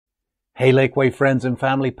Hey Lakeway friends and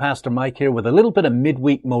family, Pastor Mike here with a little bit of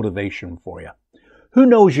midweek motivation for you. Who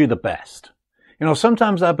knows you the best?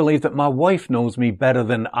 Sometimes I believe that my wife knows me better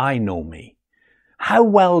than I know me. How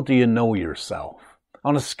well do you know yourself?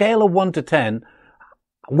 On a scale of 1 to 10,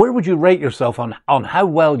 where would you rate yourself on how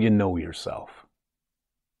well you know yourself?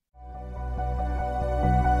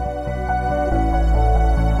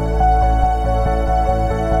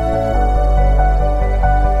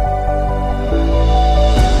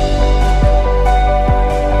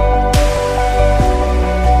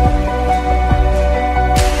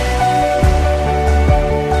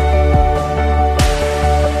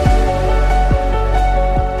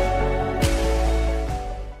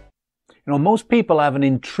 Most people have an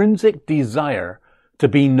intrinsic desire to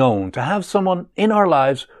be known, to have someone in our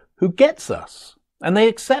lives who gets us and they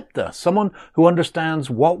accept us, someone who understands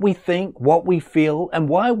what we think, what we feel, and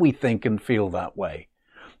why we think and feel that way.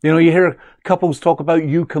 You hear couples talk about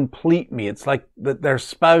 "you complete me." It's like that their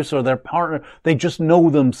spouse or their partner, they just know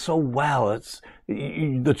them so well.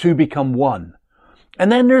 The two become one.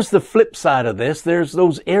 And then there's the flip side of this. There's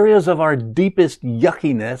those areas of our deepest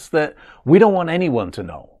yuckiness that we don't want anyone to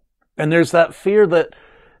know. And there's that fear that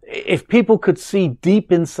if people could see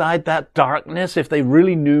deep inside that darkness, if they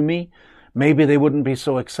really knew me, maybe they wouldn't be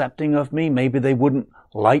so accepting of me. Maybe they wouldn't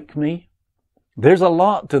like me. There's a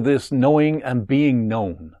lot to this knowing and being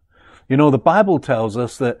known. The Bible tells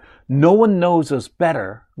us that no one knows us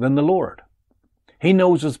better than the Lord. He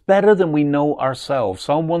knows us better than we know ourselves.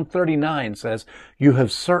 Psalm 139 says, "You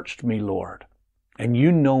have searched me, Lord, and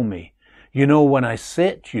you know me. You know when I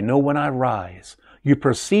sit, you know when I rise. You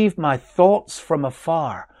perceive my thoughts from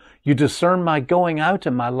afar. You discern my going out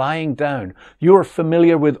and my lying down. You are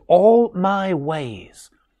familiar with all my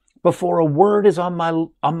ways. Before a word is on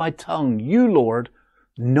my tongue, you, Lord,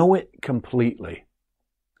 know it completely."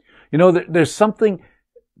 There's something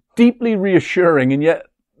deeply reassuring and yet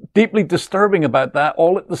deeply disturbing about that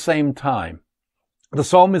all at the same time. The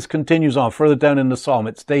psalmist continues on further down in the psalm.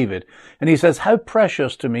 It's David. And he says, "How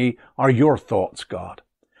precious to me are your thoughts, God.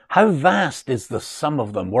 How vast is the sum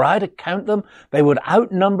of them. Were I to count them, they would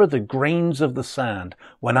outnumber the grains of the sand.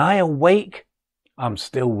 When I awake, I'm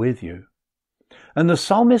still with you." And the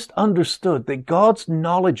psalmist understood that God's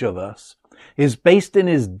knowledge of us is based in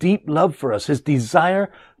his deep love for us, his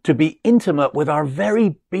desire to be intimate with our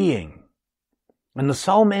very being. And the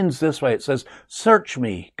psalm ends this way. It says, "Search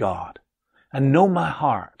me, God, and know my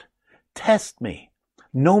heart. Test me.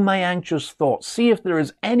 Know my anxious thoughts. See if there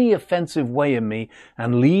is any offensive way in me,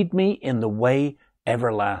 and lead me in the way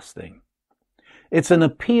everlasting." It's an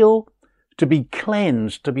appeal to be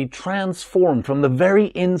cleansed, to be transformed from the very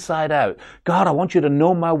inside out. God, I want you to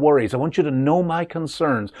know my worries. I want you to know my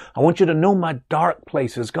concerns. I want you to know my dark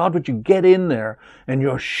places. God, would you get in there and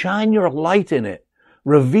you'll shine your light in it.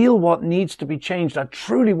 Reveal what needs to be changed. I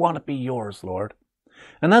truly want to be yours, Lord.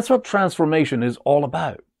 And that's what transformation is all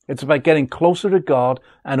about. It's about getting closer to God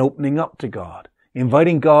and opening up to God,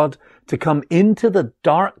 inviting God to come into the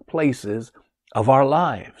dark places of our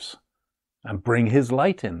lives and bring his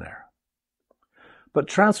light in there. But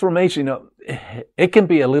transformation, it can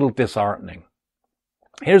be a little disheartening.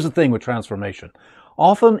 Here's the thing with transformation.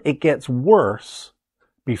 Often it gets worse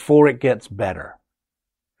before it gets better.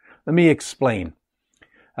 Let me explain.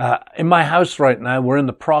 In my house right now, we're in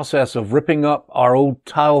the process of ripping up our old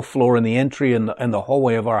tile floor in the entry and the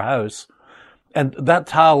hallway of our house. And that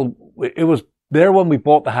tile, it was there when we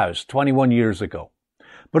bought the house 21 years ago.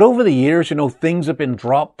 But over the years, things have been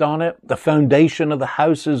dropped on it. The foundation of the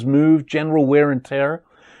house has moved, general wear and tear.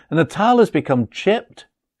 And the tile has become chipped.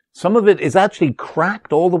 Some of it is actually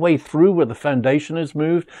cracked all the way through where the foundation has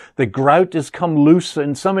moved. The grout has come loose.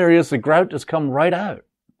 In some areas, the grout has come right out.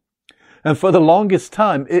 And for the longest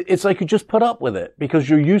time, it's like you just put up with it because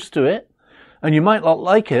you're used to it and you might not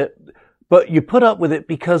like it, but you put up with it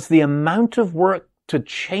because the amount of work to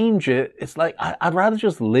change it, it's like, I'd rather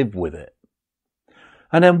just live with it.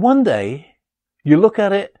 And then one day you look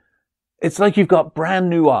at it, it's like you've got brand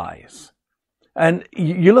new eyes and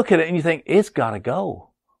you look at it and you think, it's gotta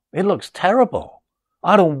go. It looks terrible.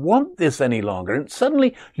 I don't want this any longer. And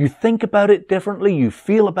suddenly you think about it differently. You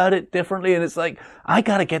feel about it differently. And it's like, I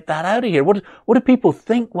got to get that out of here. What do people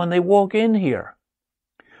think when they walk in here?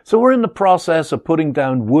 So we're in the process of putting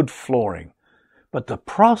down wood flooring, but the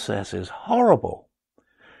process is horrible.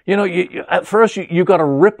 At first you got to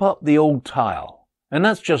rip up the old tile, and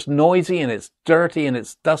that's just noisy and it's dirty and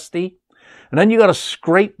it's dusty. And then you got to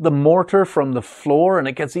scrape the mortar from the floor and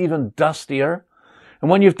it gets even dustier. And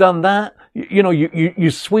when you've done that, you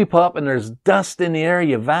sweep up and there's dust in the air,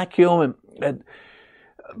 you vacuum and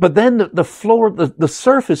But then the floor, the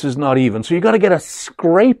surface is not even. So you got to get a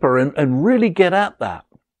scraper and really get at that.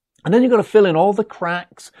 And then you've got to fill in all the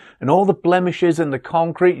cracks and all the blemishes in the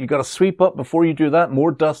concrete. You've got to sweep up before you do that,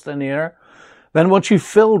 more dust in the air. Then once you've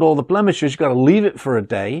filled all the blemishes, you've got to leave it for a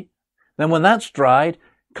day. Then when that's dried,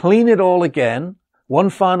 clean it all again. One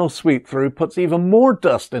final sweep through puts even more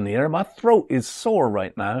dust in the air. My throat is sore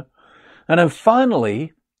right now. And then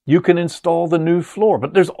finally, you can install the new floor.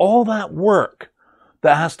 But there's all that work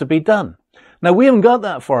that has to be done. Now, we haven't got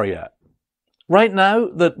that far yet. Right now,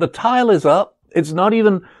 the tile is up. It's not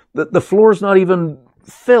even, the floor's not even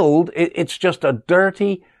filled. It's just a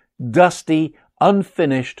dirty, dusty,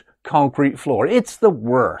 unfinished concrete floor. It's the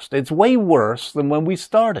worst. It's way worse than when we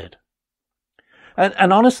started.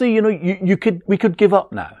 And honestly, you know, we could give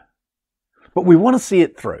up now. But we want to see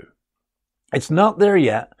it through. It's not there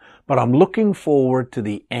yet, but I'm looking forward to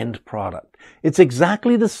the end product. It's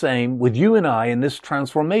exactly the same with you and I in this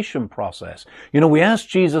transformation process. You know, we ask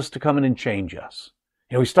Jesus to come in and change us.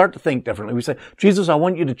 You know, we start to think differently. We say, Jesus, I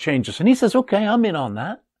want you to change us. And he says, okay, I'm in on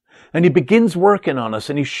that. And he begins working on us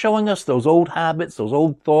and he's showing us those old habits, those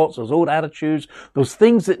old thoughts, those old attitudes, those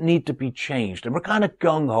things that need to be changed. And we're kind of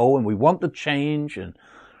gung-ho and we want the change. And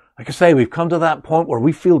like I say, we've come to that point where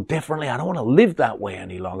we feel differently. I don't want to live that way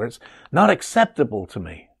any longer. It's not acceptable to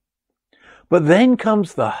me. But then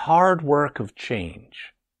comes the hard work of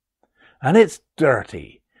change. And it's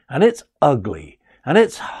dirty and it's ugly and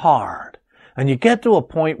it's hard. And you get to a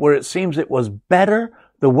point where it seems it was better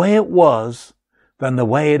the way it was than the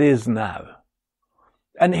way it is now.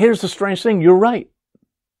 And here's the strange thing, you're right.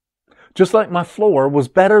 Just like my floor was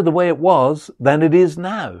better the way it was than it is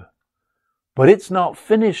now. But it's not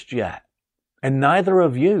finished yet. And neither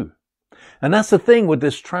of you. And that's the thing with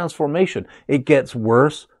this transformation. It gets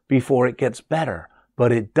worse before it gets better.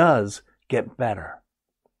 But it does get better.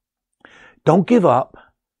 Don't give up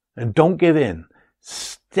and don't give in.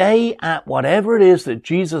 Stay at whatever it is that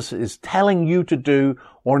Jesus is telling you to do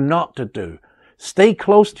or not to do. Stay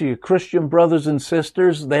close to your Christian brothers and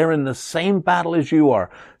sisters. They're in the same battle as you are.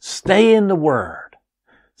 Stay in the Word.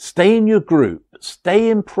 Stay in your group. Stay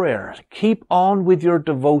in prayer. Keep on with your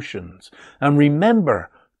devotions. And remember,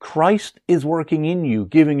 Christ is working in you,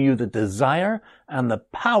 giving you the desire and the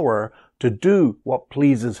power to do what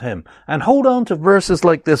pleases Him. And hold on to verses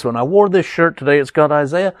like this one. I wore this shirt today. It's got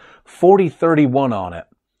Isaiah 40:31 on it.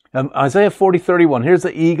 Isaiah 40:31. Here's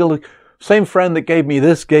the eagle. Same friend that gave me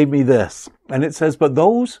this gave me this. And it says, but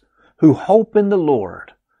those who hope in the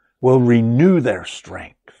Lord will renew their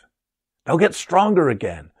strength. They'll get stronger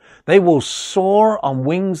again. They will soar on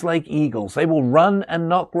wings like eagles. They will run and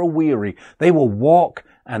not grow weary. They will walk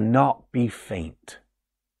and not be faint.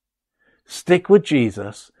 Stick with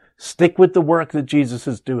Jesus. Stick with the work that Jesus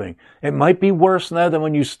is doing. It might be worse now than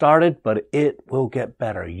when you started, but it will get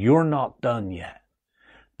better. You're not done yet.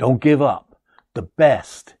 Don't give up. The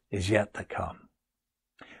best is yet to come.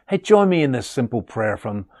 Hey, join me in this simple prayer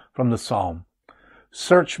from the Psalm.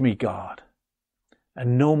 Search me, God,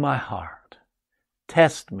 and know my heart.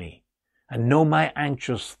 Test me and know my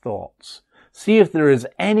anxious thoughts. See if there is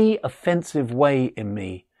any offensive way in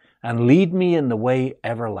me and lead me in the way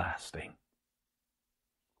everlasting.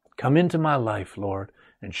 Come into my life, Lord,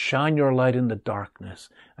 and shine your light in the darkness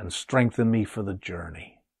and strengthen me for the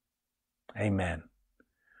journey. Amen.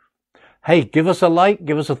 Hey, give us a like,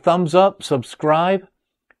 give us a thumbs up, subscribe.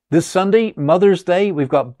 This Sunday, Mother's Day, we've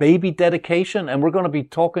got baby dedication, and we're going to be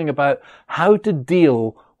talking about how to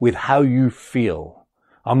deal with how you feel.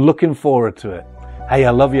 I'm looking forward to it. Hey,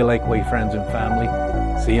 I love you, Lakeway friends and family.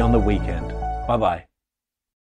 See you on the weekend. Bye-bye.